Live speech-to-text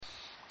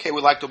Okay,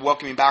 we'd like to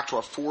welcome you back to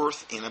our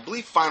fourth and I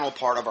believe final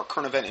part of our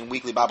current event and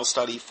weekly Bible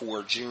study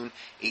for June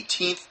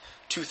 18th,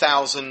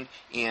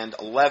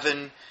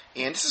 2011.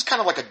 And this is kind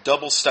of like a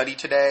double study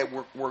today.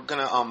 We're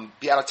going to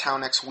be out of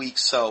town next week,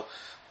 so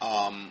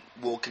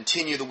we'll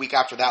continue the week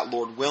after that,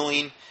 Lord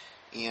willing.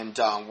 And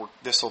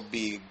this will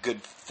be a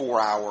good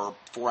 4 hour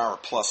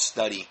plus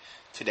study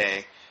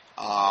today.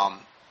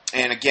 And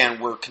again,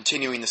 we're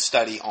continuing the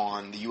study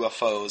on the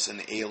UFOs and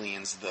the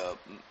aliens, the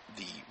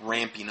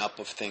ramping up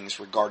of things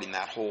regarding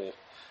that whole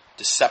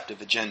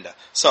deceptive agenda.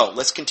 So,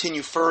 let's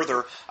continue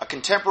further. A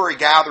contemporary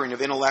gathering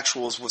of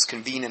intellectuals was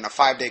convened in a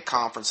 5-day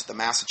conference at the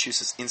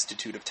Massachusetts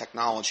Institute of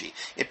Technology.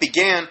 It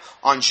began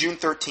on June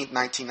 13,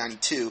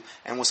 1992,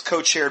 and was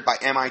co-chaired by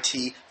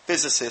MIT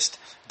physicist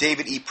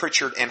David E.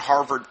 Pritchard and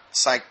Harvard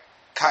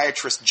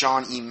psychiatrist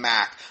John E.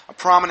 Mack. A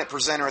prominent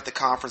presenter at the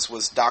conference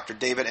was Dr.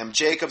 David M.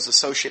 Jacobs,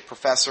 Associate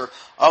Professor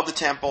of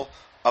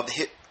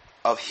the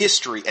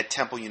History at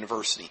Temple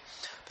University.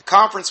 The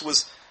conference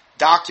was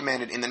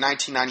documented in the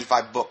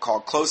 1995 book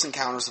called Close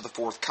Encounters of the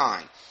Fourth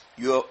Kind,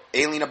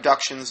 Alien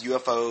Abductions,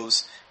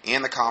 UFOs,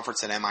 and the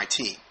Conference at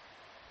MIT,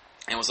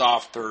 and was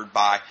authored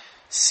by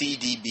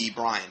C.D.B.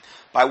 Bryan.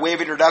 By way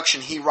of introduction,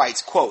 he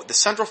writes, quote, "The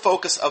central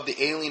focus of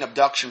the alien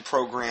abduction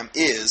program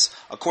is,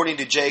 according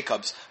to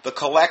Jacobs, the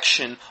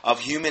collection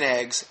of human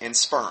eggs and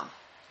sperm.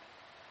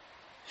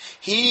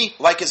 He,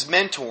 like his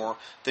mentor,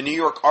 the New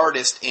York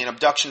artist and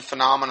abduction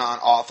phenomenon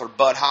author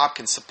Bud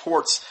Hopkins,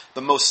 supports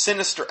the most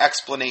sinister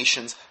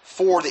explanations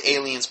for the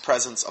aliens'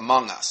 presence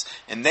among us.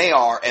 And they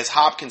are, as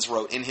Hopkins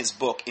wrote in his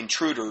book,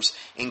 Intruders,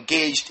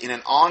 engaged in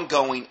an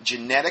ongoing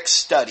genetic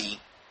study,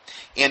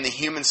 and the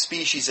human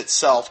species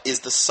itself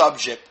is the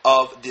subject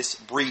of this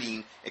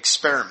breeding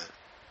experiment."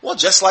 Well,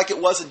 just like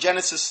it was in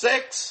Genesis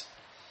 6.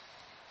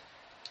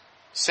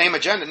 Same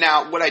agenda.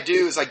 Now, what I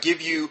do is I give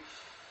you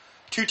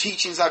 2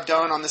 teachings I've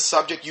done on this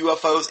subject: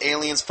 UFOs,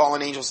 aliens,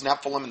 fallen angels,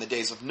 Nephilim in the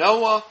days of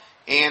Noah,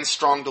 and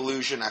strong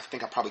delusion. I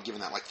think I've probably given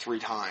that like 3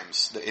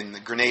 times in the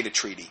Grenada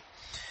Treaty.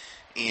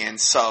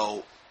 And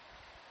so,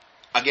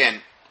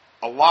 again,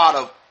 a lot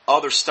of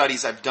other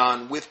studies I've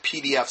done with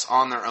PDFs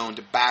on their own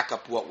to back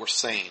up what we're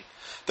saying.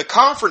 The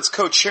conference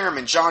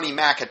co-chairman, John E.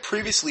 Mack, had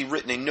previously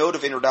written a note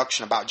of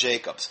introduction about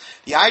Jacobs.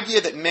 The idea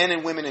that men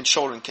and women and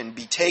children can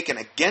be taken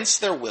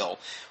against their will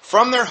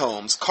from their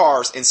homes,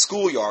 cars, and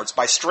schoolyards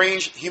by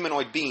strange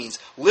humanoid beings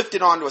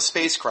lifted onto a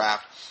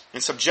spacecraft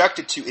and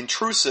subjected to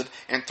intrusive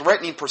and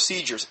threatening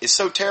procedures is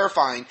so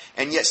terrifying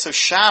and yet so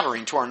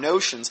shattering to our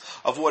notions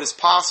of what is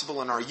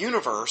possible in our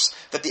universe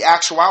that the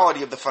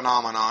actuality of the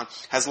phenomenon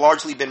has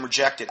largely been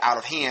rejected out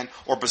of hand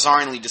or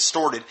bizarrely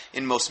distorted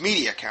in most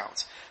media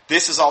accounts.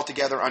 This is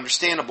altogether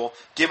understandable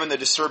given the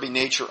disturbing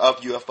nature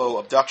of UFO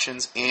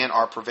abductions and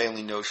our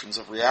prevailing notions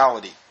of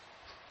reality.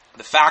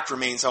 The fact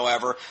remains,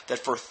 however, that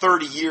for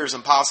 30 years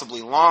and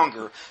possibly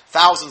longer,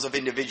 thousands of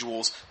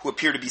individuals who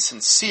appear to be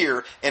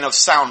sincere and of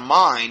sound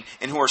mind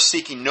and who are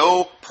seeking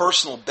no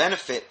personal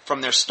benefit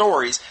from their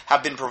stories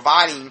have been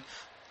providing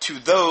to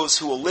those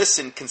who will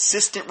listen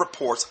consistent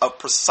reports of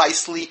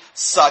precisely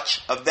such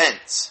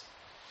events.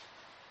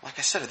 Like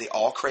I said, are they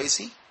all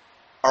crazy?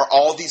 Are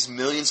all these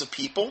millions of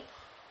people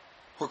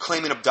who are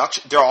claiming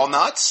abduction, they're all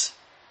nuts?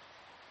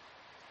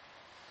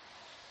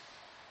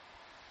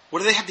 What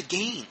do they have to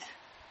gain?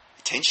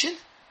 Attention?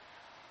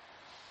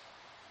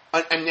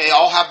 And they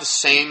all have the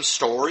same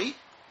story,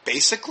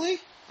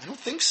 basically? I don't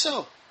think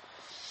so.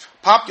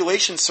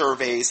 Population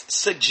surveys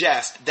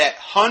suggest that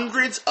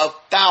hundreds of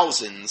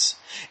thousands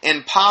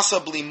and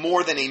possibly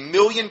more than 1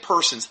 million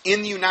persons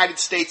in the United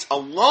States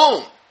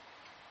alone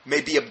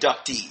may be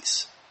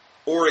abductees,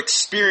 or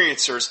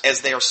experiencers as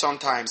they are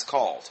sometimes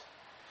called.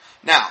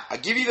 Now, I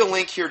give you the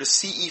link here to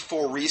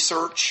CE4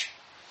 Research,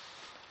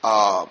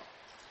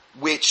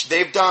 which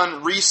they've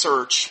done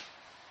research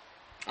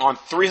on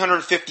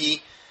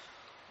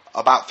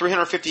about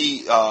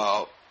 350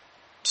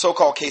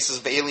 so-called cases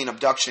of alien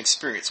abduction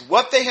experience.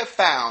 What they have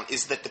found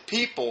is that the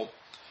people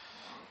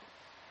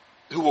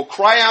who will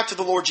cry out to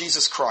the Lord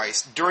Jesus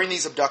Christ during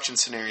these abduction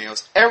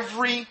scenarios,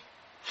 every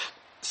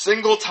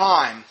single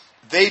time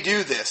they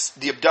do this,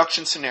 the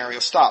abduction scenario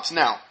stops.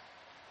 Now,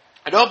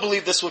 I don't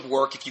believe this would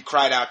work if you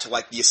cried out to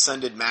like the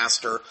Ascended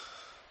Master,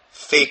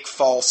 fake,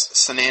 false,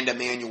 Sananda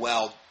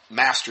Manuel,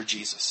 Master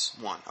Jesus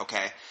one,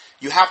 okay?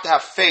 You have to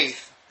have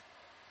faith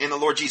in the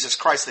Lord Jesus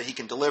Christ that He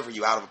can deliver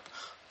you out of a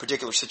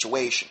particular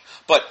situation.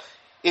 But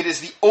it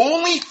is the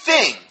only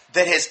thing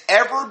that has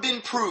ever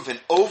been proven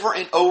over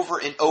and over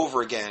and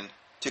over again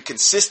to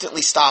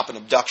consistently stop an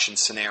abduction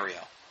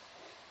scenario.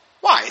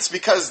 Why? It's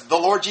because the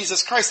Lord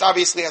Jesus Christ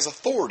obviously has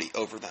authority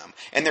over them,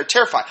 and they're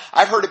terrified.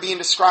 I've heard it being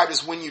described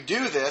as when you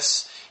do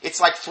this, it's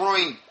like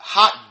throwing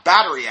hot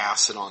battery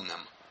acid on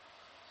them.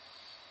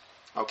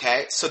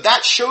 Okay? So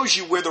that shows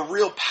you where the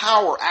real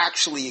power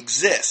actually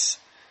exists.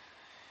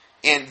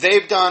 And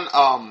they've done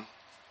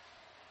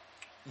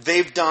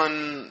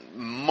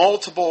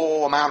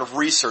multiple amount of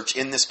research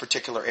in this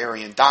particular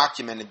area and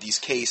documented these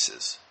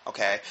cases.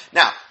 Okay?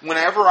 Now,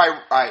 whenever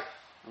I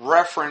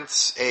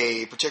reference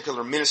a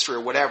particular ministry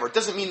or whatever, it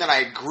doesn't mean that I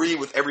agree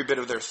with every bit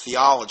of their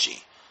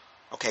theology.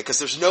 Okay, because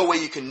there's no way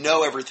you can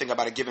know everything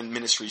about a given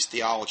ministry's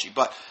theology.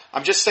 But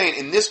I'm just saying,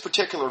 in this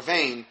particular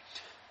vein,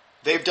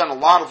 they've done a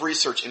lot of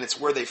research, and it's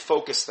where they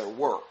focus their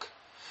work.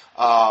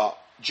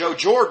 Joe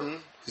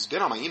Jordan, who's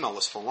been on my email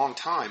list for a long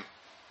time,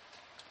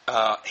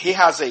 he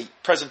has a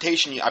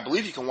presentation I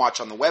believe you can watch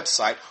on the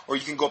website, or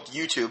you can go up to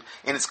YouTube,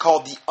 and it's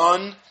called The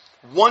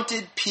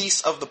Unwanted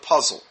Piece of the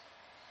Puzzle.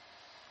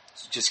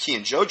 So just key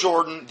in Joe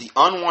Jordan, The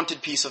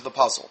Unwanted Piece of the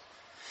Puzzle.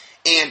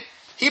 And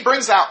he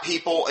brings out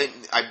people, and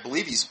I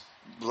believe he's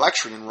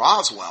lecturing in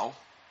Roswell,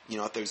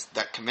 there's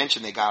that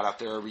convention they got out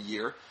there every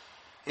year.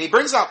 And he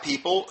brings out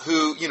people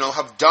who,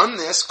 have done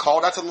this,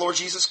 called out to the Lord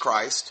Jesus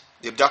Christ.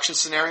 The abduction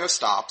scenario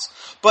stops.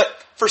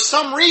 But for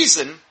some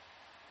reason,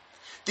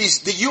 the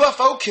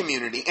UFO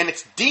community, and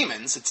it's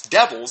demons, it's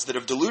devils that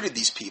have deluded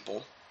these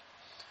people,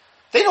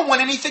 they don't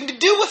want anything to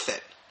do with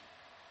it.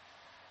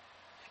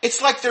 It's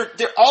like they're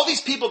all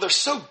these people, they're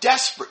so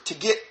desperate to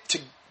get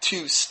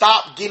to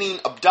stop getting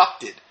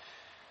abducted.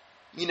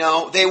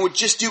 They would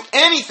just do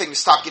anything to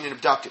stop getting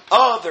abducted,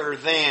 other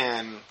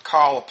than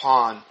call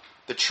upon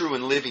the true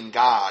and living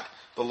God,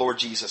 the Lord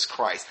Jesus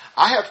Christ.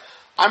 I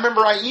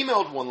remember I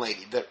emailed one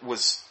lady that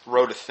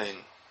wrote a thing,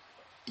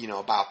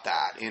 about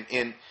that,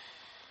 and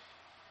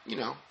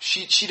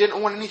she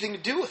didn't want anything to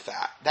do with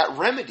that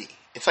remedy.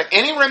 It's like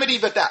any remedy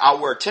but that. I'll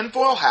wear a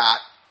tinfoil hat,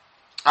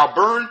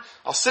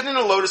 I'll sit in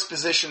a lotus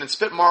position and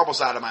spit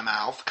marbles out of my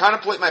mouth,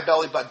 contemplate my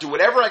belly button, do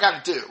whatever I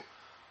got to do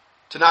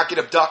to not get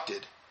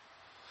abducted.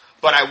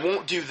 But I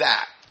won't do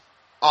that.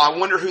 I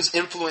wonder who's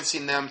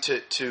influencing them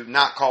to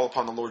not call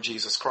upon the Lord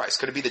Jesus Christ.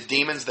 Could it be the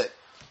demons that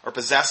are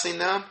possessing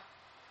them?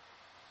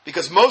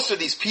 Because most of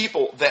these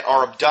people that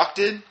are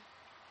abducted,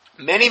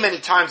 many, many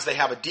times they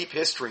have a deep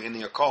history in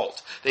the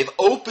occult. They've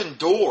opened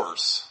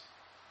doors.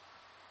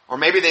 Or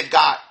maybe they've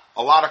got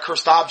a lot of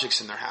cursed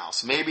objects in their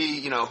house. Maybe,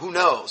 who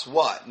knows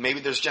what. Maybe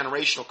there's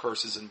generational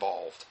curses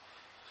involved.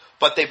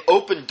 But they've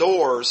opened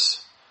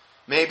doors,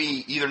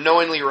 maybe either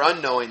knowingly or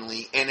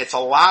unknowingly, and it's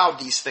allowed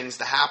these things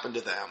to happen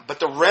to them. But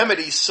the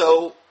remedy's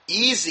so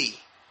easy.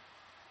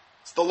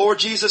 It's the Lord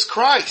Jesus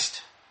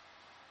Christ,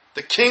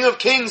 the King of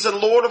Kings and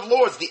Lord of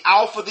Lords, the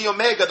Alpha, the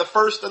Omega, the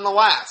first and the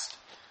last.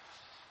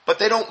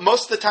 But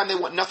most of the time they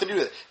want nothing to do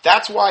with it.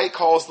 That's why he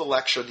calls the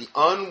lecture The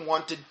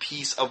Unwanted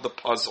Piece of the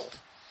Puzzle.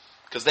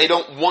 Because they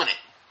don't want it.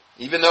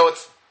 Even though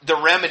the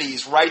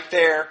remedy's right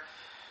there,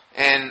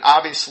 and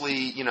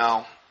obviously,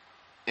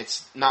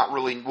 it's not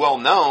really well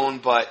known,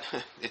 but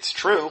it's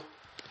true.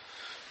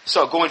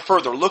 So going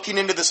further, looking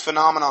into this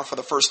phenomenon for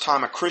the first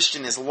time, a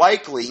Christian is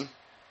likely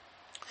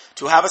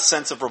to have a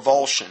sense of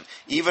revulsion,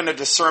 even a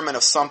discernment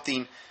of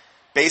something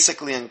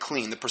basically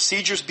unclean. The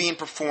procedures being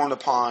performed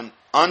upon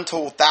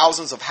untold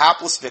thousands of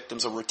hapless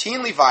victims are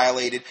routinely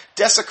violated,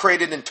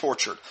 desecrated, and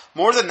tortured.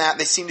 More than that,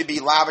 they seem to be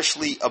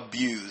lavishly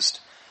abused.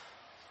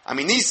 I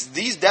mean,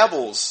 these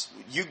devils,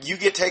 you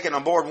get taken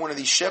on board one of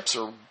these ships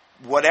or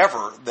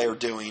whatever they're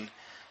doing,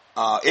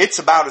 it's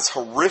about as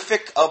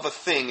horrific of a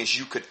thing as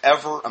you could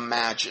ever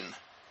imagine.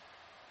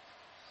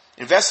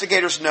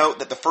 Investigators note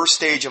that the first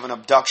stage of an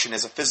abduction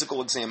is a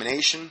physical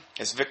examination,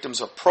 as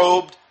victims are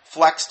probed,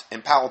 flexed,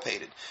 and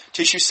palpated.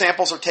 Tissue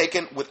samples are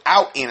taken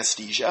without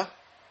anesthesia.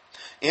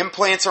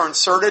 Implants are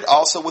inserted,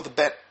 also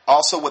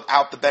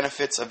without the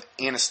benefits of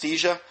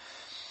anesthesia.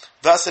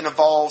 Thus,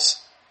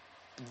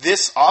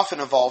 this often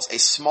involves a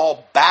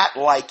small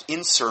bat-like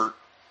insert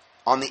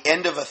on the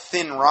end of a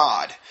thin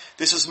rod.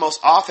 This is most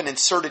often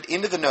inserted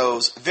into the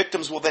nose.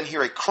 Victims will then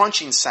hear a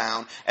crunching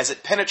sound as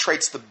it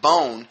penetrates the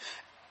bone,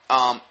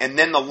 and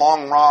then the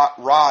long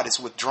rod is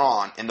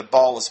withdrawn and the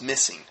ball is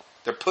missing.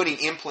 They're putting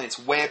implants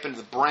way up into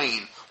the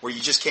brain where you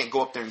just can't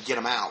go up there and get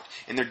them out.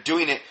 And they're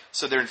doing it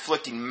so they're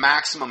inflicting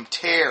maximum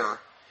tear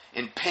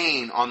and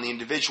pain on the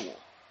individual.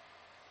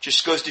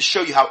 Just goes to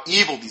show you how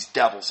evil these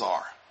devils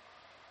are.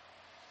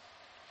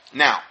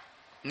 Now,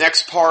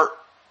 next part,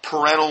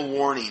 parental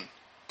warning.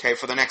 Okay,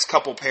 for the next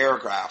couple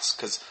paragraphs,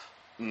 because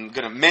I'm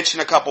going to mention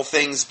a couple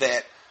things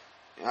that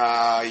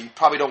you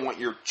probably don't want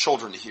your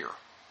children to hear.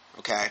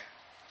 Okay?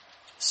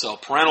 So,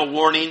 parental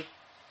warning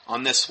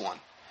on this one.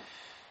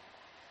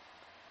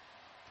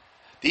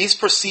 These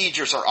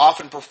procedures are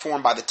often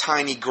performed by the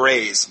tiny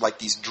greys, like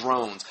these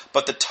drones.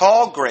 But the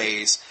tall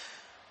greys,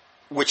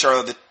 which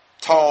are the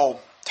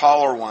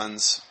taller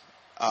ones,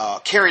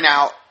 carry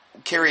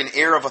an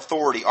air of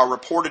authority, are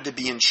reported to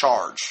be in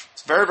charge.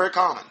 It's very, very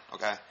common.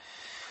 Okay?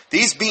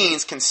 These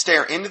beings can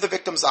stare into the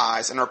victim's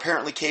eyes and are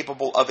apparently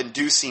capable of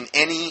inducing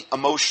any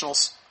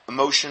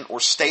emotion or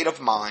state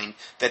of mind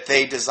that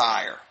they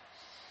desire,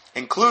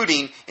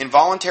 including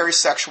involuntary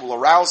sexual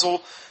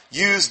arousal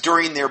used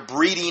during their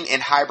breeding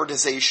and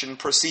hybridization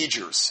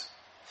procedures.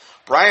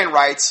 Brian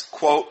writes,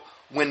 quote,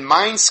 When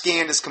mind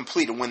scan is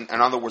completed, in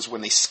other words,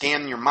 when they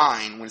scan your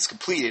mind, when it's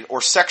completed,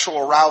 or sexual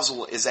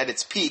arousal is at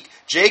its peak,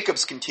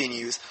 Jacobs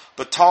continues,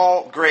 the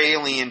tall gray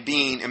alien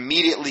being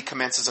immediately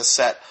commences a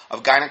set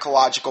of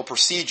gynecological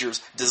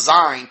procedures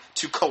designed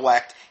to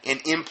collect and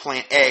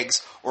implant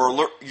eggs, or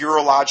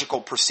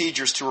urological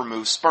procedures to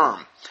remove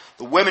sperm.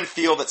 The women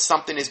feel that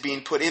something is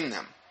being put in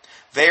them.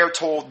 They are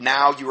told,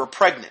 now you are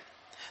pregnant.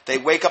 They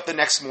wake up the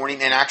next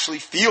morning and actually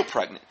feel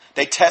pregnant.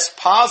 They test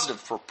positive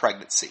for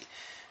pregnancy.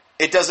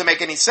 It doesn't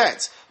make any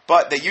sense.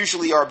 But they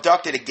usually are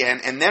abducted again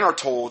and then are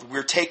told,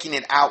 we're taking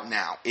it out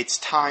now. It's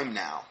time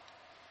now.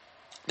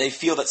 They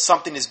feel that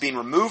something is being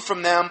removed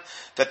from them,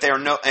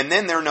 and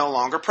then they're no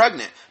longer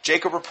pregnant.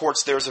 Jacob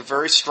reports there's a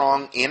very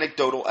strong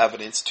anecdotal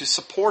evidence to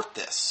support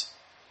this.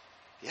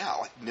 Yeah,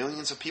 like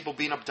millions of people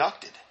being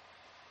abducted.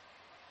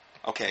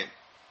 Okay,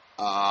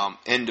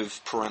 end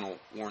of parental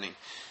warning.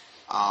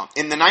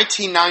 In the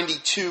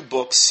 1992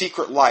 book,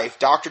 Secret Life,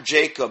 Dr.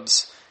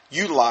 Jacobs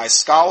utilized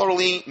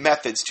scholarly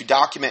methods to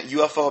document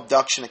UFO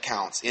abduction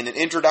accounts. In an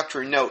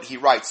introductory note, he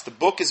writes, the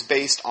book is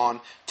based on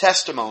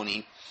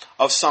testimony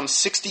of some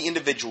 60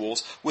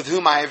 individuals with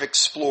whom I have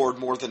explored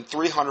more than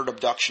 300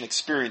 abduction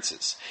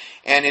experiences,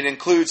 and it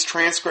includes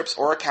transcripts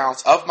or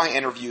accounts of my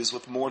interviews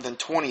with more than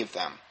 20 of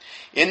them.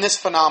 In this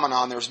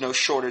phenomenon, there is no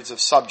shortage of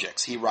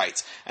subjects, he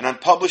writes. An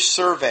unpublished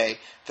survey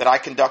that I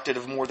conducted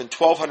of more than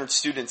 1,200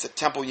 students at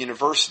Temple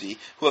University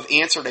who have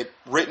answered a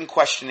written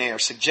questionnaire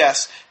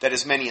suggests that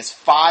as many as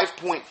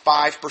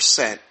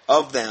 5.5%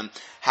 of them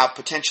have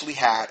potentially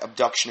had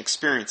abduction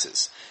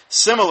experiences.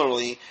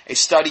 Similarly, a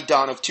study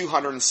done of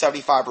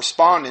 275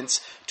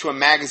 respondents to a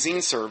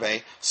magazine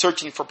survey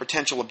searching for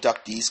potential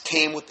abductees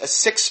came with a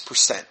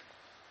 6%.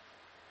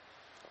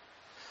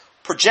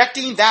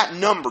 Projecting that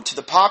number to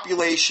the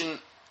population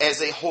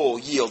as a whole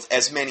yields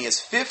as many as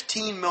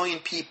 15 million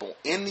people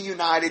in the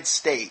United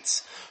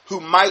States who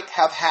might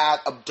have had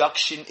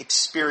abduction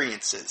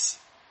experiences.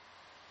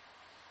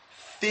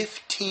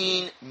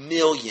 15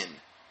 million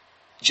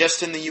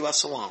just in the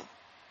U.S. alone.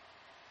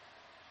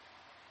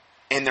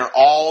 And they're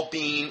all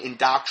being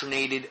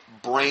indoctrinated,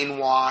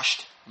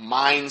 brainwashed,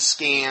 mind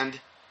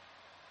scanned,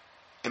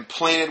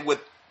 implanted with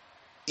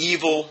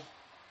evil.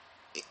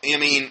 I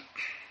mean,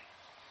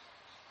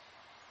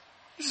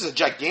 this is a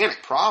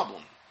gigantic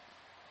problem.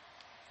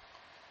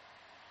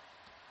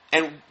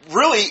 And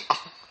really,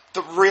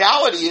 the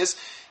reality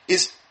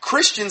is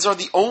Christians are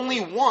the only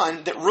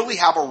one that really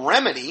have a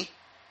remedy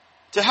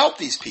to help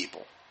these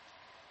people.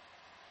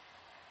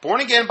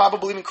 Born-again,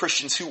 Bible-believing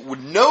Christians who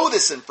would know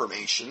this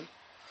information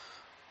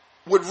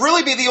would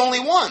really be the only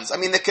ones. I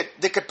mean,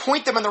 they could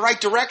point them in the right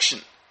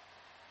direction.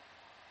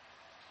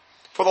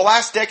 For the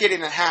last decade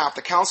and a half,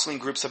 the counseling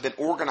groups have been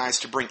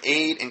organized to bring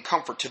aid and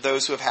comfort to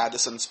those who have had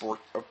this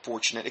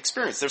unfortunate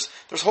experience.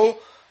 There's whole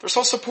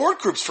support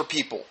groups for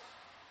people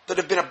that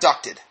have been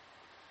abducted.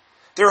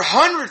 There are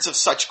hundreds of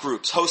such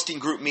groups hosting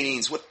group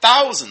meetings with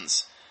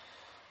thousands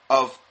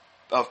of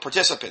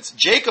participants.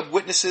 Jacob's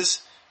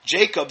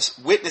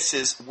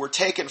witnesses were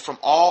taken from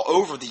all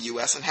over the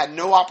U.S. and had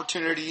no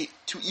opportunity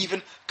to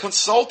even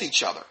consult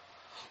each other.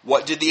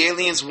 What did the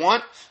aliens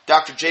want?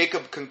 Dr.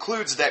 Jacob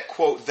concludes that,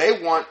 quote,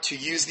 they want to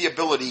use the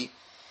ability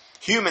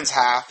humans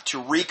have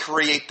to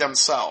recreate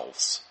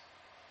themselves.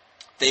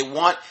 They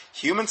want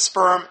human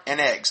sperm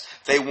and eggs.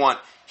 They want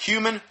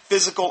human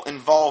physical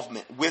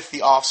involvement with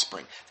the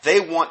offspring. They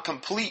want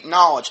complete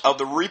knowledge of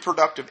the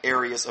reproductive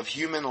areas of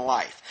human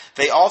life.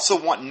 They also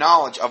want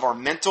knowledge of our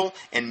mental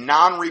and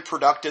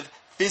non-reproductive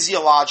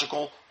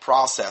physiological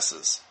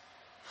processes.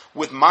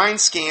 With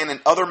mind scan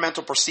and other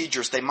mental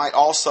procedures, they might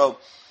also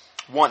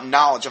want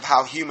knowledge of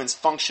how humans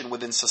function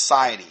within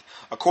society.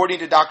 According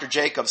to Dr.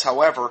 Jacobs,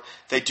 however,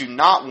 they do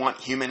not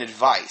want human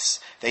advice.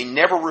 They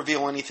never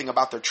reveal anything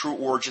about their true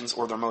origins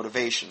or their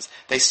motivations.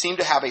 They seem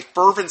to have a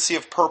fervency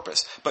of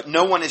purpose, but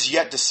no one has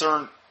yet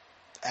discerned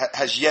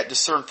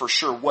for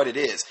sure what it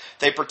is.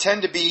 They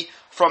pretend to be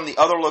from the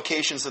other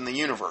locations in the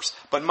universe,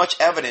 but much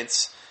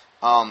evidence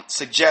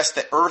suggests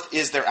that Earth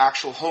is their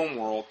actual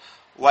homeworld.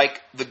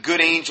 Like the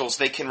good angels,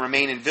 they can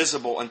remain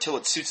invisible until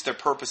it suits their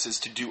purposes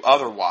to do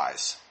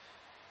otherwise.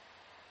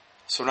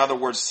 So in other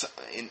words,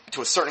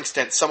 to a certain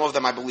extent, some of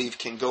them, I believe,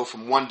 can go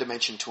from one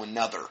dimension to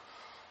another,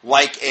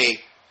 like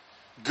a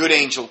good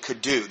angel could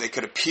do. They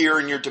could appear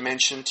in your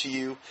dimension to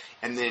you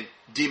and then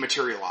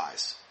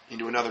dematerialize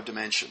into another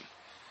dimension.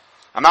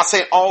 I'm not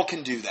saying all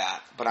can do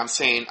that, but I'm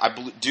saying I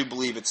do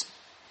believe it's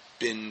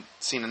been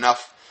seen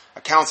enough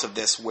accounts of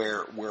this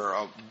where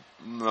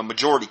a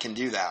majority can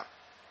do that.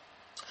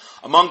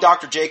 Among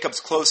Dr. Jacobs'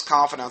 close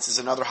confidants is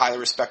another highly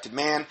respected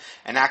man,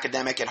 an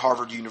academic at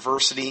Harvard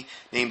University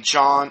named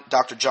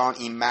Dr. John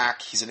E.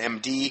 Mack. He's an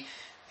MD.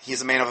 He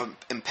is a man of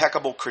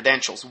impeccable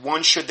credentials.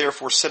 One should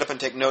therefore sit up and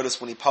take notice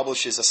when he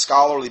publishes a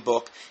scholarly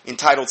book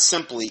entitled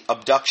simply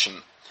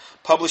Abduction.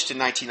 Published in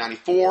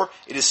 1994,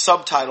 it is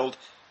subtitled,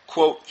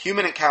 quote,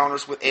 Human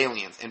Encounters with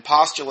Aliens, and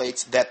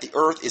postulates that the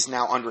Earth is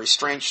now under a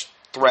strange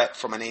threat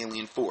from an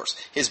alien force.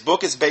 His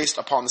book is based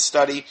upon the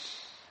study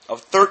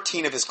of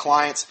 13 of his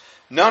clients,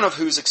 none of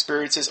whose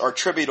experiences are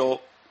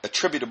attributable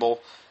attributable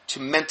to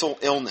mental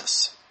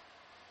illness.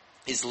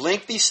 His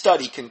lengthy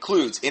study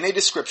concludes in a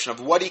description of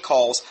what he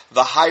calls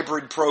the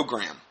hybrid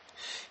program.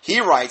 He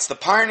writes, the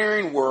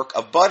pioneering work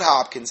of Bud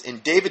Hopkins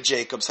and David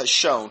Jacobs has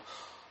shown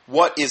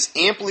what is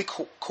amply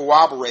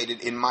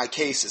corroborated in my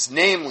cases,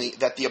 namely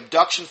that the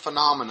abduction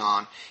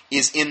phenomenon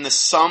is in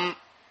some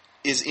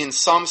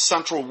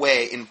central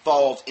way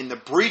involved in the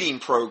breeding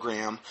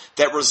program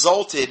that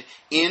resulted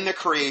in the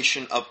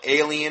creation of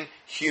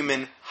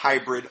alien-human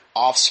hybrid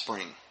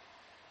offspring.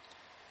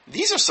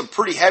 These are some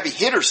pretty heavy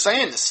hitters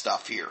saying this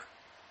stuff here.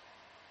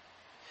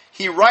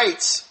 He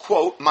writes,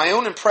 quote, my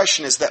own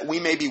impression is that we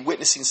may be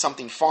witnessing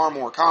something far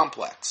more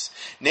complex,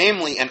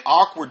 namely an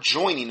awkward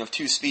joining of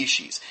two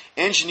species,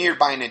 engineered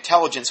by an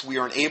intelligence we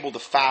are unable to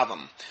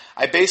fathom.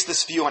 I base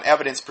this view on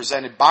evidence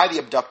presented by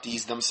the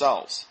abductees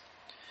themselves.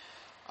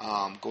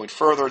 Going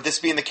further, this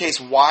being the case,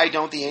 why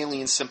don't the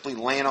aliens simply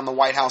land on the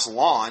White House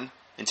lawn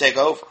and take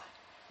over?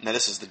 Now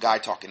this is the guy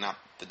talking, not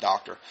the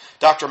doctor.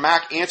 Dr.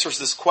 Mack answers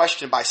this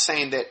question by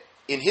saying that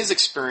in his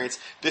experience,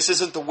 this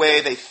isn't the way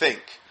they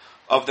think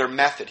of their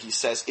method. He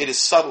says it is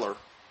subtler,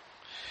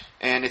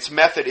 and its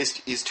method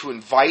is to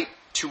invite,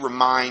 to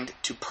remind,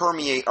 to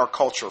permeate our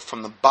culture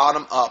from the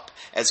bottom up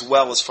as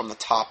well as from the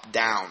top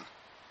down,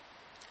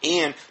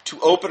 and to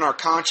open our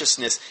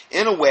consciousness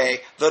in a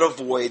way that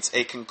avoids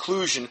a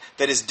conclusion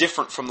that is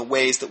different from the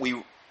ways that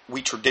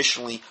we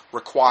traditionally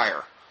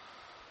require.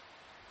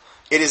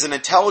 It is an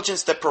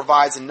intelligence that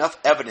provides enough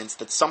evidence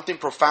that something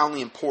profoundly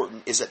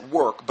important is at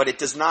work, but it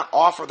does not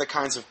offer the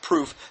kinds of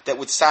proof that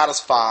would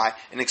satisfy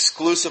an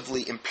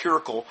exclusively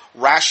empirical,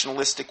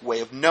 rationalistic way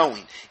of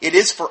knowing. It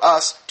is for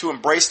us to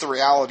embrace the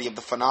reality of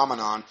the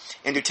phenomenon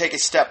and to take a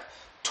step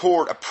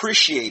toward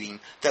appreciating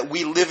that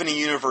we live in a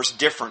universe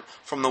different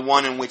from the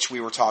one in which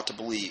we were taught to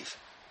believe.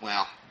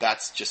 Well,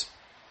 that's just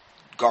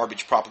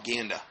garbage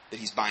propaganda that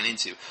he's buying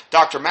into.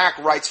 Dr. Mack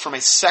writes from a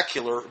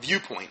secular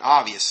viewpoint,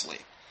 obviously,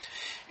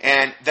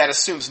 and that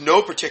assumes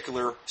no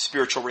particular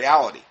spiritual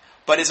reality.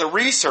 But as a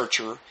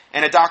researcher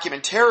and a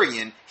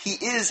documentarian, he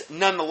is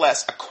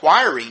nonetheless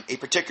acquiring a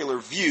particular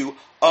view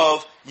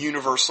of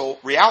universal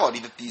reality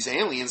that these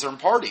aliens are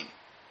imparting.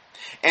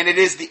 And it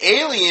is the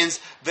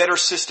aliens that are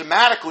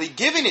systematically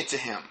giving it to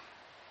him.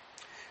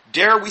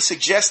 Dare we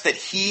suggest that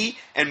he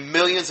and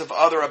millions of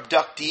other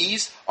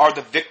abductees are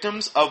the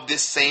victims of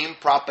this same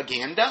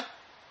propaganda,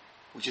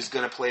 which is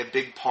going to play a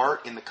big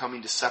part in the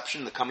coming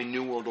deception, the coming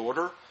New World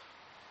Order?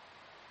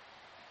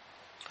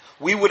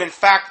 We would in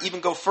fact even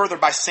go further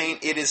by saying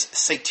it is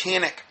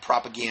satanic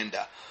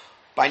propaganda.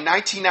 By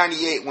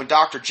 1998, when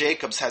Dr.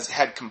 Jacobs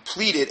had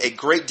completed a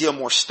great deal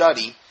more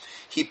study,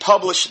 he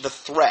published The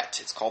Threat.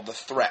 It's called The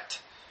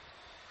Threat.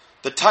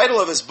 The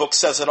title of his book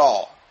says it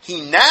all.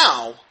 He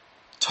now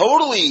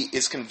totally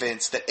is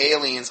convinced that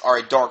aliens are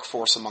a dark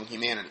force among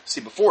humanity.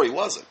 See, before he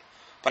wasn't.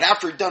 But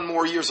after he'd done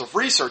more years of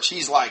research,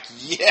 he's like,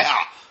 yeah,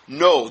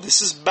 no,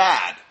 this is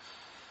bad.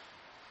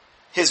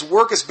 His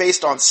work is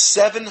based on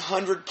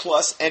 700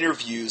 plus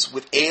interviews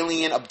with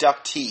alien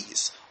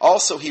abductees.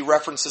 Also, he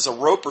references a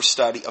Roper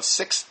study of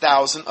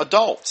 6,000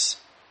 adults.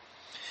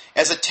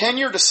 As a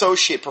tenured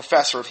associate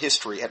professor of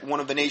history at one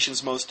of the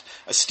nation's most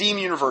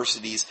esteemed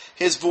universities,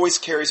 his voice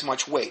carries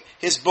much weight.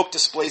 His book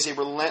displays a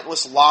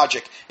relentless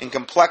logic and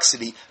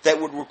complexity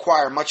that would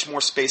require much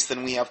more space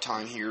than we have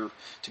time here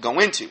to go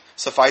into.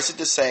 Suffice it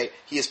to say,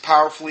 he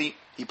powerfully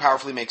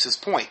makes his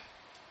point.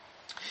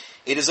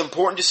 It is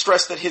important to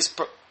stress that his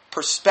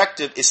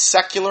perspective is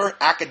secular,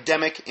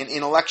 academic, and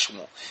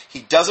intellectual.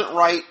 He doesn't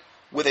write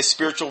with a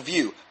spiritual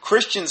view.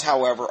 Christians,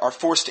 however, are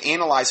forced to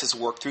analyze his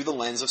work through the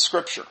lens of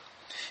Scripture.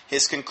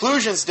 His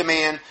conclusions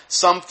demand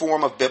some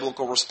form of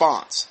biblical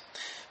response.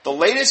 The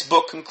latest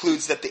book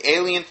concludes that the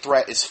alien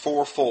threat is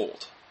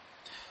fourfold.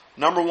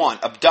 Number one,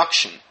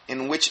 abduction,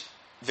 in which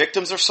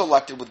victims are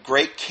selected with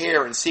great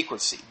care and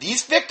secrecy.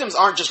 These victims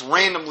aren't just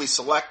randomly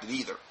selected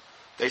either.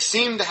 They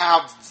seem to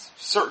have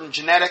certain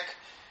genetic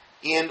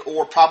and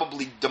or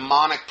probably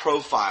demonic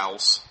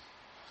profiles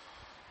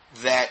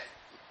that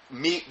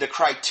meet the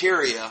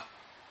criteria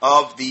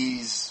of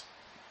these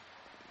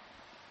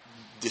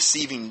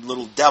deceiving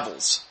little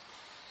devils.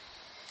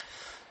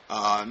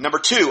 Number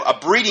two, a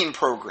breeding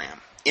program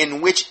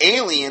in which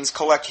aliens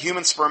collect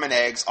human sperm and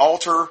eggs,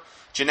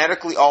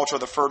 genetically alter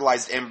the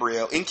fertilized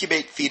embryo,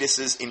 incubate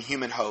fetuses in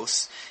human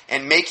hosts,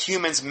 and make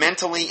humans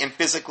mentally and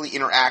physically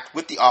interact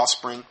with the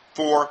offspring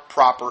for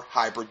proper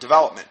hybrid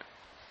development.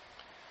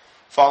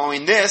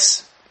 Following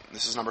this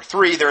is number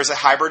three, there is a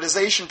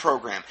hybridization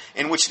program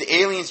in which the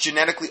aliens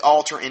genetically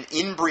alter and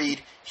inbreed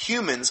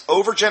humans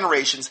over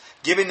generations,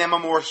 giving them a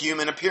more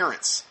human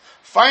appearance.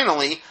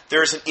 Finally,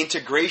 there is an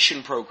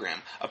integration program,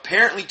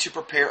 apparently to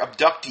prepare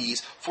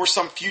abductees for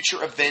some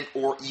future event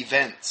or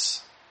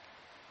events.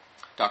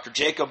 Dr.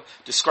 Jacob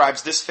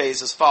describes this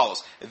phase as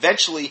follows.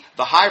 Eventually,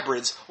 the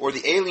hybrids, or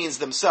the aliens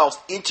themselves,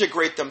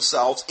 integrate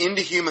themselves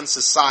into human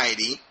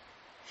society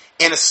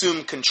and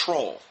assume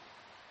control.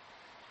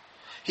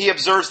 He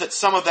observes that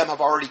some of them have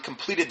already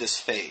completed this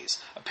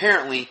phase.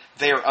 Apparently,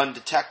 they are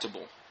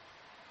undetectable.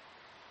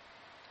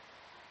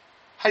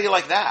 How do you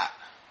like that?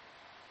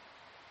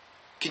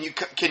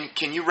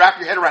 Can you wrap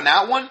your head around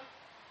that one?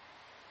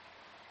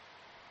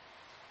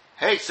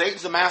 Hey,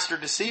 Satan's the master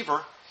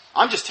deceiver.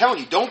 I'm just telling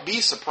you, don't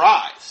be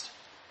surprised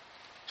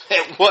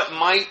at what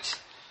might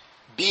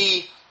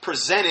be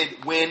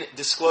presented when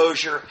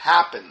disclosure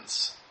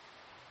happens.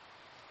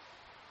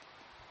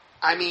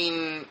 I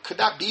mean, could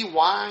that be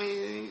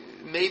why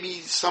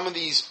maybe some of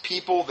these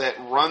people that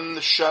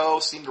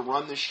seem to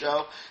run the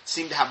show,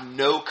 seem to have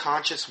no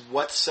conscience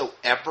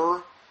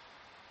whatsoever,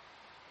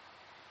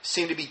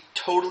 seem to be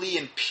totally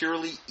and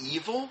purely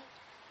evil?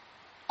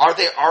 Are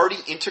they already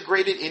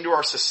integrated into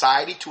our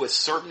society to a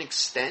certain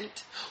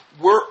extent?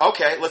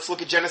 Okay, let's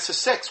look at Genesis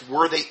 6.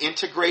 Were they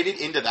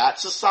integrated into that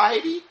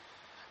society?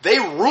 They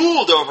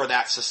ruled over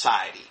that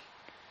society.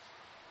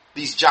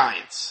 These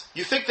giants.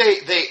 You think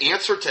they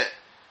answered to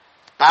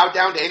bow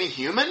down to any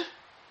human?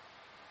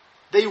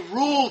 They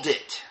ruled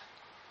it.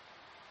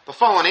 The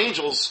fallen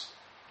angels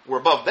were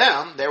above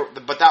them,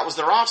 but that was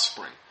their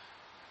offspring.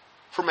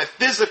 From a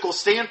physical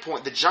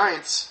standpoint, the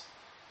giants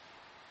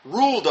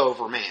ruled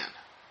over man.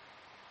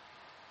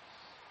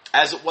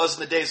 As it was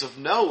in the days of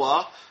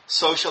Noah,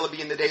 so shall it be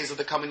in the days of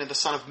the coming of the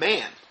Son of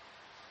Man.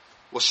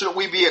 Well, shouldn't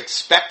we be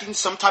expecting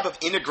some type of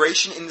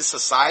integration in the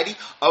society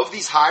of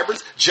these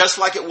hybrids, just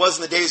like it was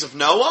in the days of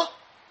Noah?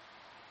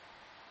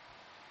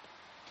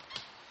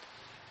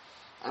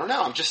 I don't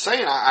know. I'm just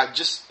saying.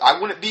 I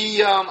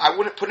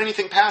wouldn't put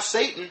anything past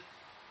Satan.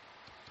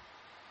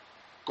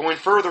 Going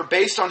further,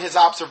 based on his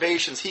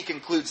observations, he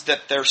concludes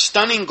that their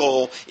stunning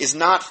goal is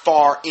not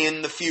far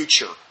in the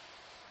future.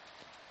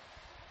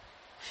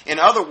 In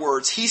other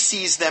words, he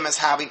sees them as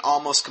having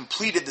almost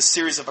completed the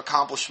series of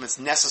accomplishments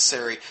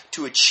necessary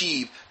to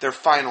achieve their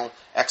final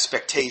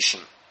expectation.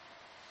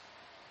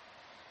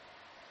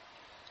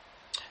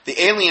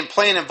 The alien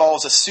plan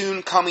involves a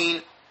soon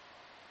coming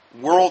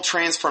world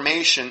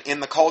transformation in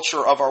the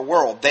culture of our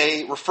world.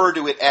 They refer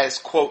to it as,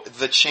 quote,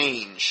 the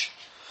change,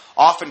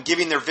 often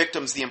giving their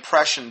victims the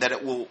impression that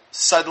it will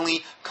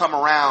suddenly come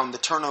around the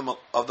turn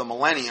of the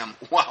millennium.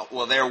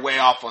 Well, they're way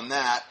off on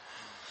that.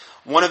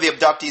 One of the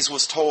abductees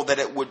was told that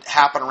it would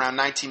happen around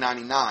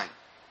 1999.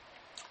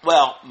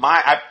 Well,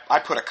 I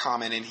put a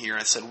comment in here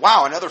and said,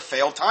 wow, another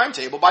failed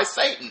timetable by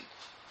Satan.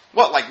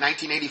 What, like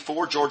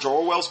 1984, George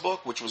Orwell's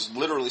book, which was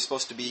literally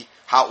supposed to be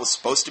how it was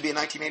supposed to be in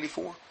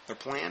 1984, their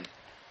plan?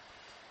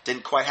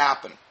 Didn't quite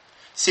happen.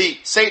 See,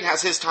 Satan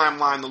has his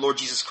timeline, the Lord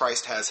Jesus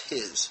Christ has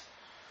his.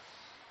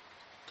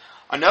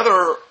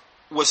 Another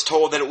was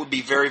told that it would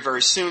be very,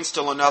 very soon.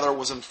 Still another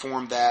was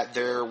informed that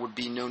there would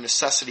be no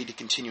necessity to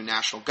continue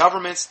national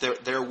governments.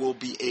 There will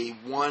be a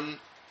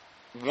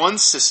one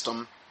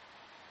system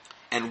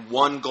and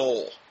one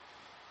goal.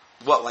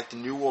 What, like the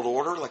New World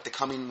Order? Like the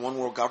coming one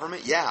world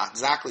government? Yeah,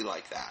 exactly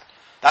like that.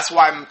 That's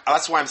why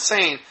I'm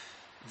saying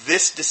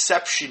this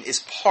deception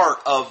is part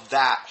of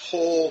that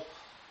whole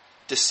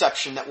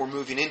deception that we're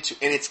moving into.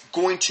 And it's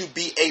going to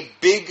be a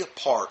big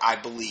part, I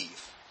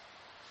believe.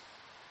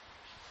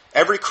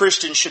 Every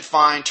Christian should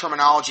find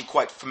terminology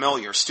quite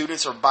familiar.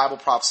 Students of Bible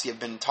prophecy have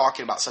been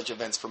talking about such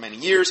events for many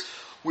years.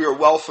 We are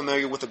well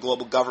familiar with a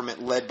global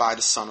government led by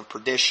the son of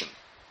perdition.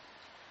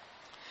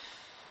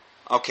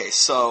 Okay,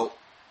 so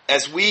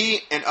as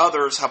we and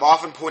others have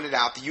often pointed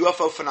out, the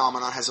UFO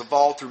phenomenon has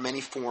evolved through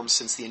many forms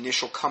since the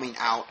initial coming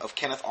out of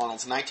Kenneth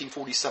Arnold's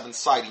 1947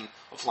 sighting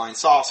of flying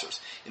saucers.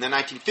 In the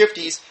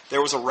 1950s,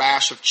 there was a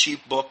rash of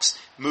cheap books,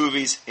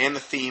 movies, and the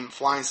theme,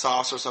 flying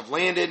saucers have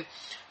landed.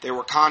 There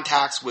were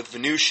contacts with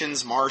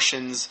Venusians,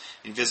 Martians,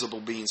 invisible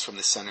beings from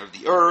the center of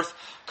the earth.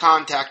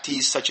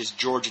 Contactees such as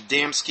George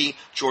Adamski,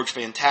 George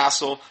Van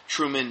Tassel,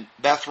 Truman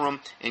Bethram,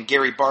 and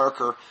Gary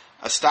Barker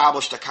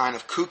established a kind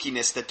of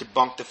kookiness that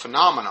debunked the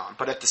phenomenon.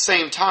 But at the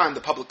same time,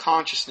 the public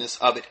consciousness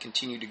of it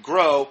continued to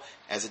grow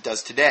as it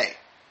does today.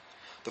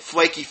 The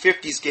flaky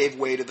 50s gave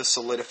way to the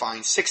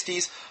solidifying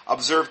 60s.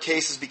 Observed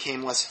cases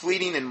became less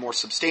fleeting and more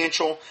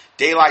substantial.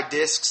 Daylight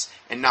discs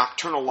and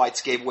nocturnal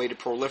lights gave way to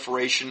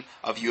proliferation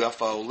of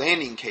UFO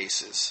landing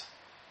cases.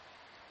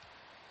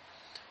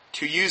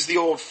 To use the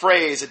old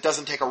phrase, it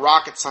doesn't take a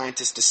rocket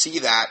scientist to see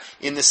that.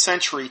 In this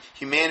century,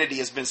 humanity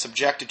has been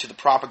subjected to the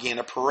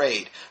propaganda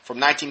parade. From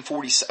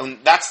 1947,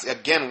 that's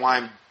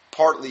again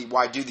partly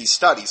why I do these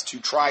studies, to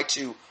try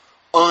to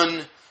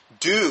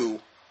undo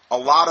a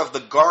lot of the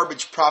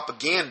garbage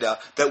propaganda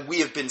that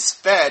we have been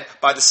fed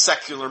by the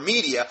secular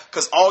media,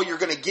 because all you're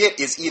going to get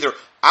is either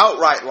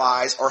outright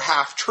lies or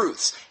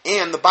half-truths.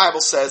 And the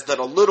Bible says that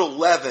a little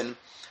leaven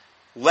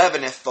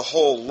leaveneth the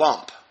whole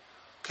lump.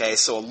 Okay,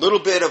 so a little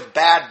bit of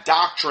bad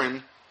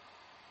doctrine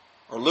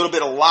or a little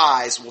bit of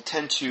lies will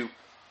tend to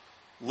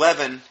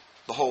leaven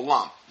the whole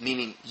lump,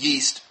 meaning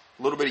yeast.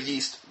 A little bit of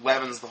yeast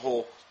leavens the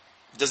whole.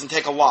 It doesn't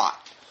take a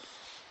lot.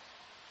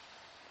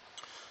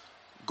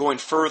 Going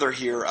further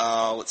here,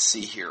 let's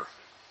see here.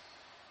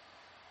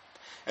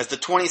 As the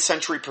 20th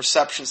century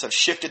perceptions have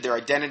shifted, their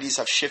identities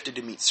have shifted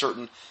to meet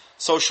certain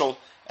social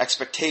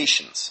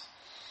expectations.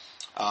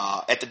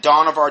 At the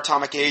dawn of our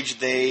atomic age,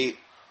 they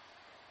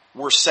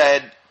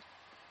said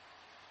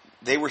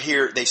they were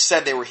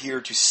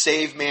here to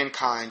save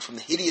mankind from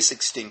the hideous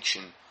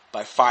extinction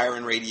by fire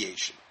and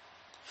radiation.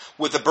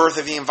 With the birth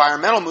of the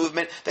environmental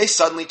movement, they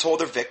suddenly told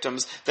their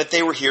victims that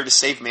they were here to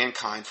save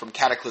mankind from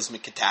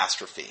cataclysmic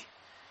catastrophe.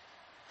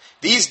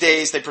 These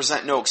days, they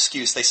present no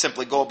excuse. They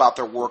simply go about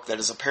their work that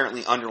has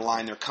apparently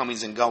underlined their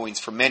comings and goings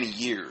for many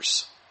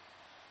years.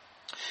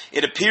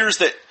 It appears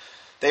that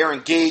they are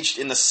engaged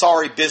in the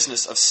sorry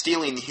business of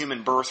stealing the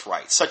human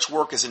birthright. Such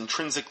work is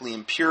intrinsically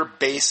impure,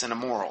 base, and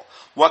immoral.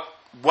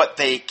 What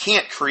they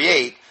can't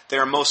create, they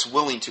are most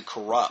willing to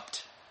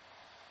corrupt.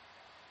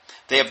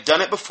 They have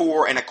done it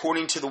before, and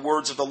according to the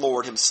words of the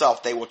Lord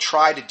himself, they will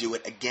try to do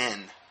it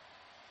again.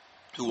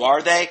 Who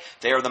are they?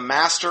 They are the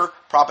master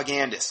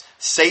propagandists,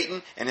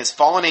 Satan and his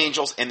fallen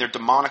angels and their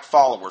demonic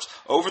followers.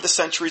 Over the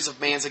centuries of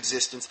man's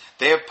existence,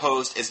 they have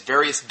posed as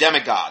various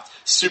demigods,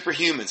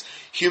 superhumans,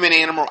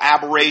 human-animal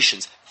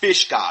aberrations,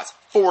 fish gods,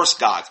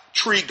 forest gods,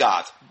 tree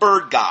gods,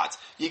 bird gods.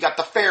 You got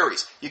the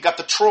fairies, you got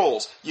the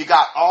trolls, you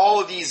got all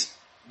of these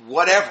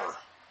whatever.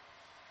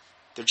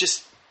 They're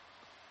just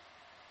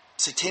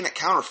satanic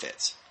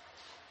counterfeits.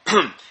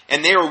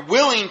 And they are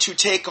willing to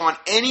take on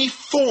any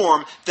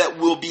form that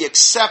will be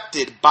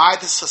accepted by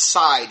the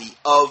society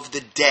of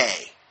the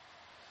day.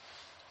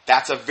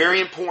 That's a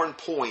very important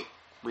point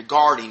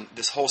regarding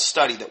this whole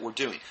study that we're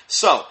doing.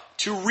 So,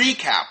 to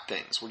recap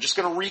things, we're just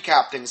going to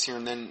recap things here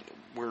and then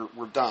we're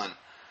done.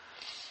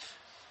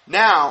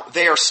 Now,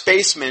 they are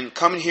spacemen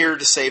coming here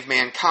to save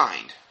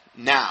mankind.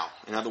 Now,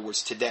 in other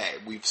words, today.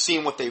 We've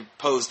seen what they've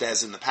posed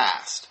as in the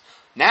past.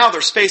 Now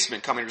they're spacemen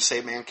coming to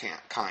save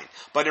mankind.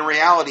 But in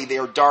reality, they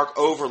are dark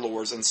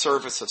overlords and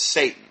servants of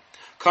Satan,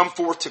 come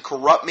forth to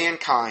corrupt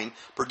mankind,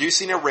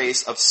 producing a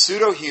race of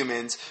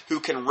pseudo-humans who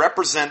can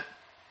represent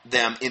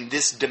them in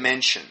this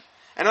dimension.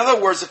 In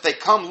other words, if they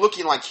come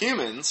looking like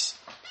humans,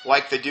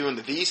 like they do in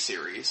the V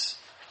series,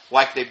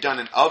 like they've done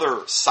in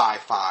other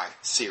sci-fi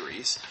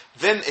series,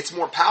 then it's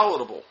more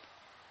palatable.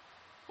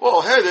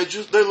 Well, hey,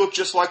 they look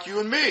just like you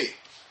and me.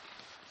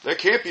 They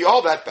can't be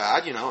all that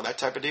bad, that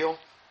type of deal.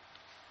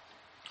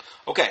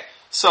 Okay,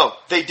 so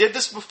they did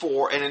this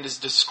before, and it is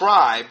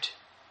described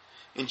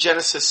in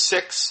Genesis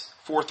 6,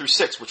 4 through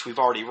 6, which we've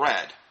already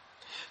read.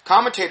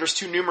 Commentators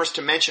too numerous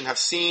to mention have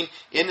seen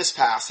in this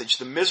passage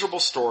the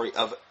miserable story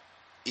of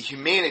a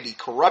humanity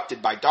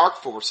corrupted by dark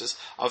forces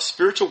of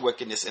spiritual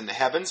wickedness in the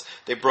heavens.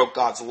 They broke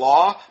God's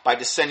law by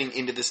descending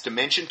into this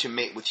dimension to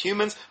mate with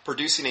humans,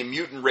 producing a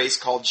mutant race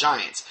called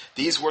giants.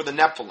 These were the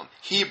Nephilim,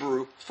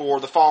 Hebrew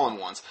for the fallen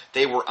ones.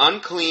 They were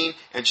unclean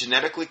and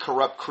genetically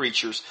corrupt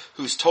creatures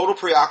whose total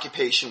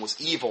preoccupation was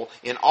evil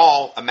in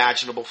all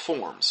imaginable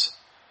forms.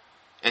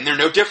 And they're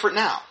no different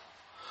now.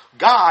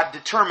 God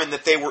determined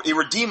that they were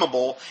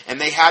irredeemable and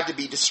they had to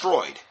be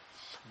destroyed.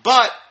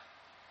 But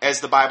as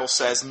the Bible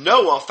says,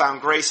 Noah found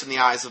grace in the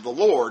eyes of the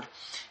Lord,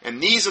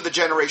 and these are the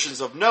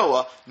generations of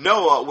Noah.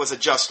 Noah was a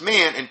just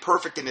man and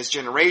perfect in his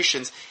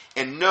generations,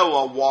 and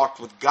Noah walked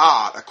with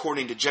God,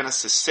 according to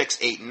Genesis 6,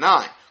 8, and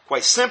 9.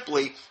 Quite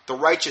simply, the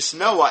righteous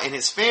Noah and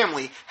his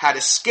family had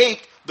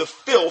escaped the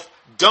filth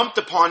dumped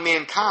upon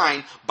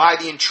mankind by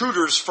the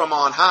intruders from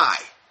on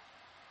high.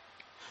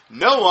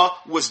 Noah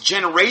was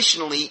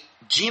generationally,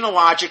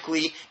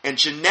 genealogically, and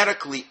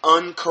genetically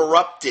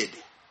uncorrupted.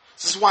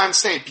 This is why I'm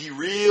saying, be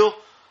real.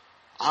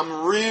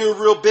 I'm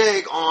real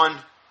big on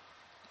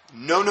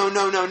no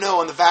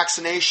on the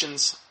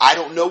vaccinations. I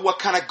don't know what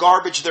kind of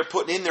garbage they're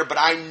putting in there, but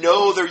I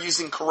know they're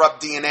using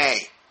corrupt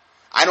DNA.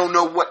 I don't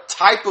know what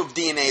type of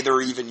DNA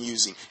they're even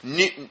using.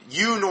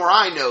 You nor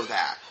I know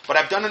that. But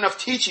I've done enough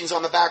teachings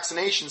on the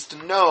vaccinations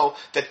to know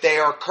that they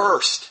are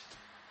cursed.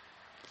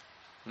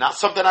 Not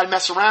something I'd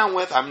mess around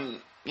with.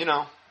 I'm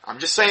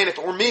just saying if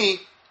it were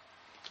me.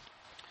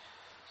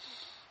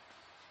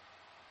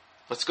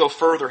 Let's go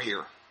further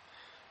here.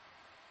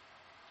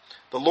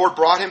 The Lord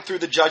brought him through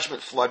the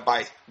judgment flood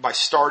by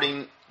start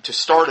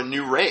a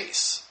new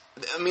race.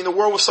 I mean, the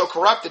world was so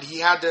corrupted, he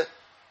had to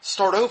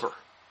start over.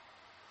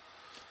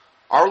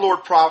 Our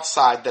Lord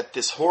prophesied that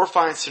this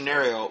horrifying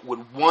scenario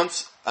would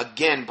once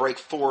again break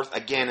forth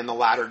again in the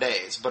latter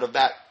days. But as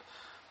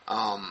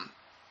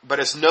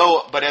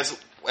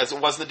it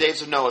was in the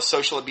days of Noah,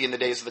 so shall it be in the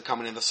days of the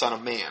coming of the Son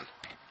of Man.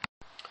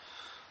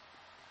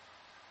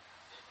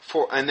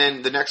 And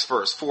then the next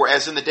verse. For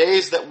as in the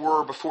days that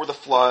were before the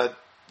flood,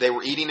 they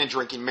were eating and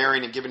drinking,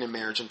 marrying and giving in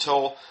marriage,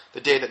 until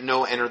the day that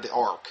Noah entered the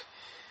ark,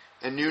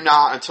 and knew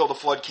not until the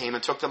flood came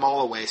and took them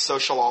all away. So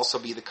shall also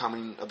be the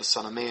coming of the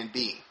Son of Man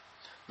be.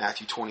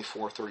 Matthew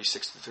 24,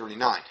 36 to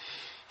 39.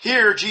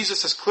 Here,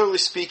 Jesus is clearly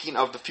speaking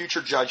of the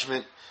future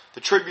judgment, the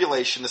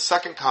tribulation, the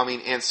second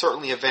coming, and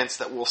certainly events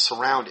that will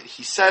surround it.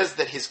 He says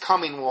that his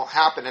coming will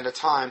happen at a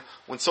time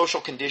when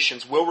social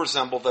conditions will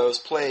resemble those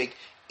plagued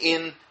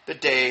in the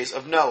days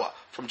of Noah.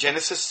 From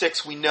Genesis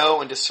 6, we know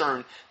and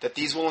discern that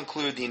these will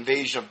include the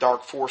invasion of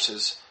dark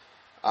forces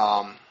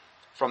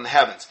from the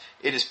heavens.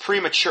 It is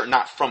premature,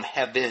 not from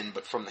heaven,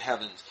 but from the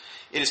heavens.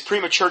 It is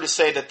premature to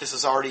say that this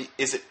is already,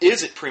 is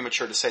it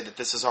premature to say that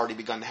this has already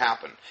begun to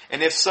happen?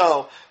 And if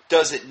so,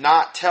 does it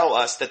not tell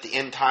us that the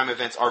end time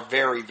events are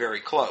very, very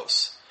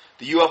close?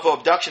 The UFO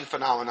abduction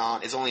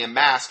phenomenon is only a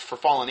mask for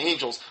fallen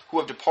angels who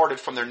have departed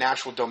from their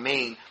natural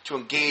domain to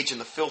engage in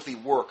the filthy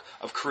work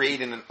of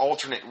creating an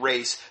alternate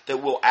race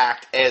that will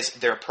act as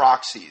their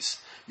proxies.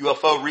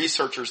 UFO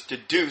researchers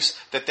deduce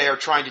that they are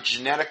trying to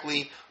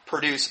genetically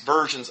produce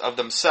versions of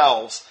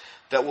themselves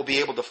that will be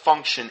able to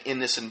function in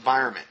this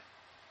environment.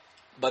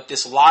 But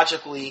this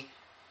logically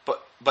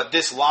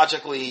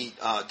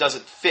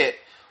doesn't fit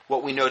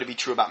what we know to be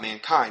true about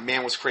mankind.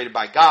 Man was created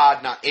by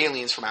God, not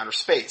aliens from outer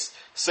space.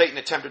 Satan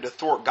attempted to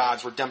thwart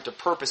God's redemptive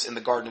purpose in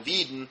the Garden of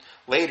Eden.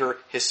 Later,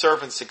 his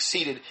servants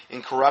succeeded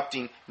in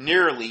corrupting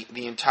nearly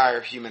the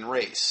entire human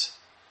race.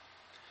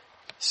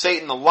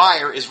 Satan the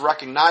liar is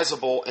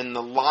recognizable in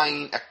the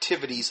lying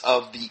activities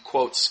of the,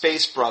 quote,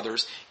 Space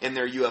Brothers in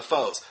their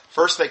UFOs.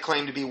 First they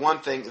claim to be one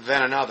thing,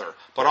 then another.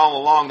 But all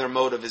along their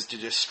motive is to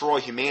destroy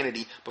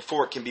humanity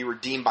before it can be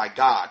redeemed by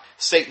God.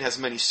 Satan has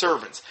many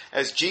servants.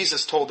 As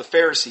Jesus told the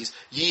Pharisees,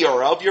 "Ye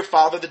are of your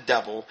father the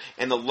devil,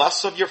 and the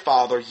lusts of your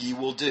father ye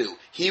will do.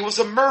 He was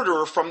a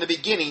murderer from the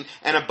beginning,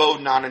 and abode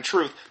not in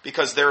truth,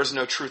 because there is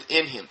no truth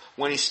in him.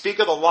 When he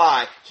speaketh a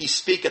lie, he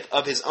speaketh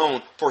of his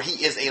own, for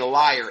he is a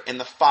liar, and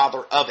the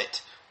father of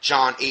it."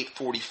 John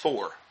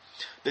 8:44.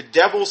 The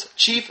devil's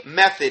chief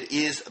method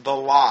is the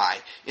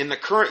lie. In the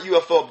current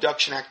UFO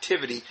abduction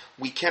activity,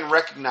 we can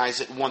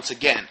recognize it once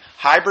again.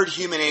 Hybrid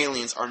human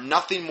aliens are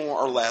nothing more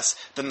or less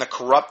than the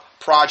corrupt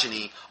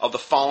progeny of the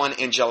fallen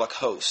angelic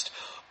host.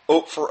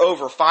 For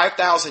over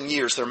 5,000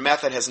 years, their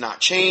method has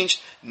not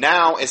changed.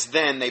 Now as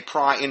then, they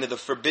pry into the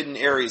forbidden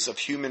areas of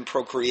human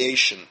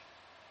procreation.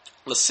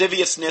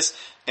 Lasciviousness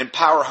and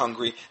power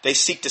hungry, they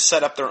seek to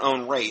set up their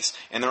own race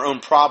and their own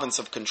province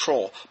of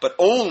control. But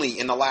only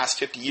in the last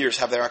 50 years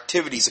have their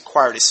activities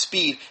acquired a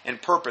speed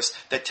and purpose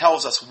that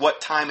tells us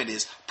what time it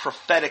is,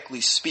 prophetically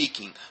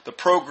speaking. The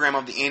program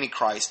of the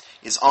Antichrist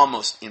is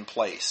almost in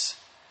place.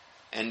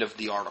 End of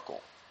the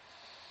article.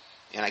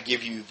 And I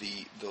give you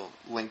the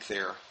link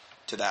there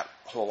to that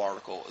whole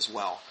article as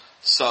well.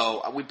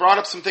 So we brought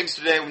up some things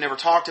today we've never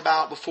talked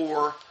about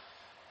before,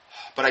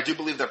 but I do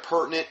believe they're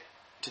pertinent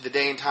to the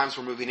day and times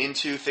we're moving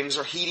into. Things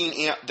are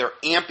heating, they're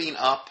amping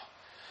up,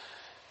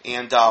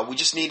 and we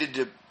just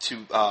needed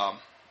to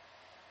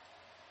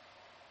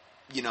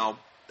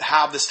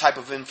have this type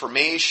of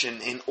information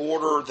in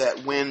order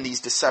that when these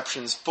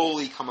deceptions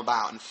fully come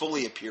about and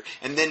fully appear,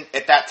 and then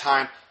at that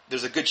time,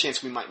 there's a good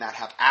chance we might not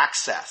have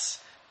access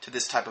to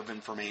this type of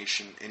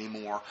information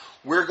anymore.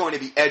 We're going to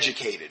be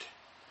educated,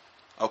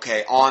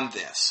 okay, on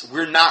this.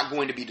 We're not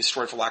going to be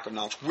destroyed for lack of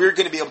knowledge. We're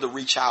going to be able to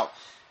reach out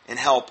and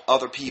help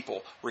other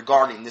people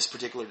regarding this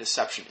particular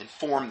deception,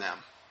 inform them.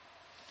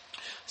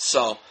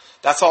 So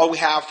that's all we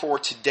have for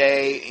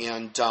today,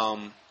 and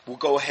we'll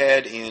go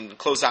ahead and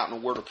close out in a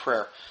word of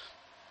prayer.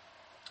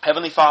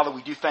 Heavenly Father,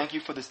 we do thank you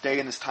for this day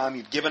and this time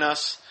you've given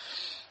us.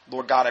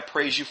 Lord God, I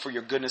praise you for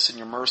your goodness and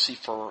your mercy,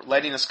 for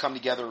letting us come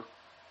together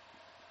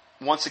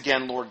once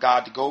again, Lord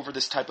God, to go over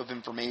this type of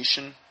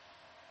information.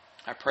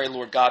 I pray,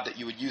 Lord God, that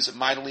you would use it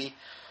mightily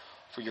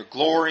for your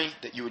glory,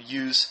 that you would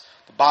use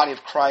the body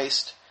of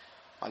Christ,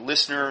 my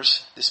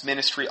listeners, this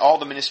ministry, all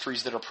the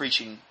ministries that are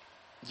preaching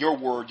your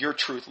word, your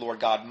truth, Lord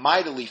God,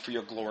 mightily for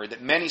your glory,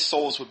 that many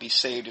souls would be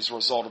saved as a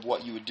result of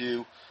what you would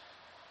do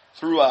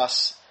through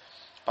us,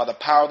 by the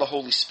power of the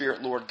Holy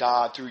Spirit, Lord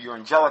God, through your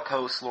angelic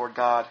hosts, Lord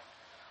God.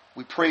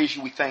 We praise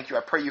you, we thank you.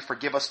 I pray you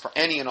forgive us for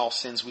any and all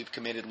sins we've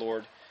committed,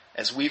 Lord,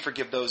 as we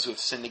forgive those who have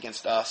sinned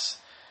against us.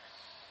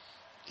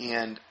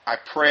 And I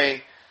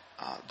pray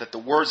that the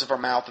words of our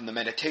mouth and the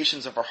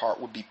meditations of our heart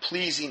would be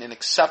pleasing and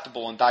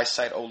acceptable in thy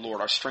sight, O Lord,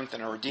 our strength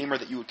and our Redeemer,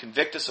 that you would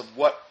convict us of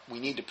what we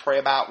need to pray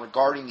about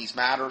regarding these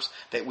matters,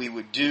 that we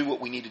would do what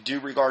we need to do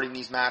regarding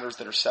these matters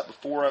that are set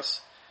before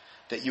us,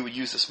 that you would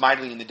use us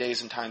mightily in the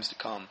days and times to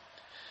come.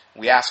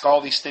 We ask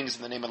all these things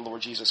in the name of the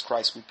Lord Jesus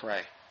Christ, we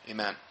pray.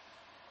 Amen.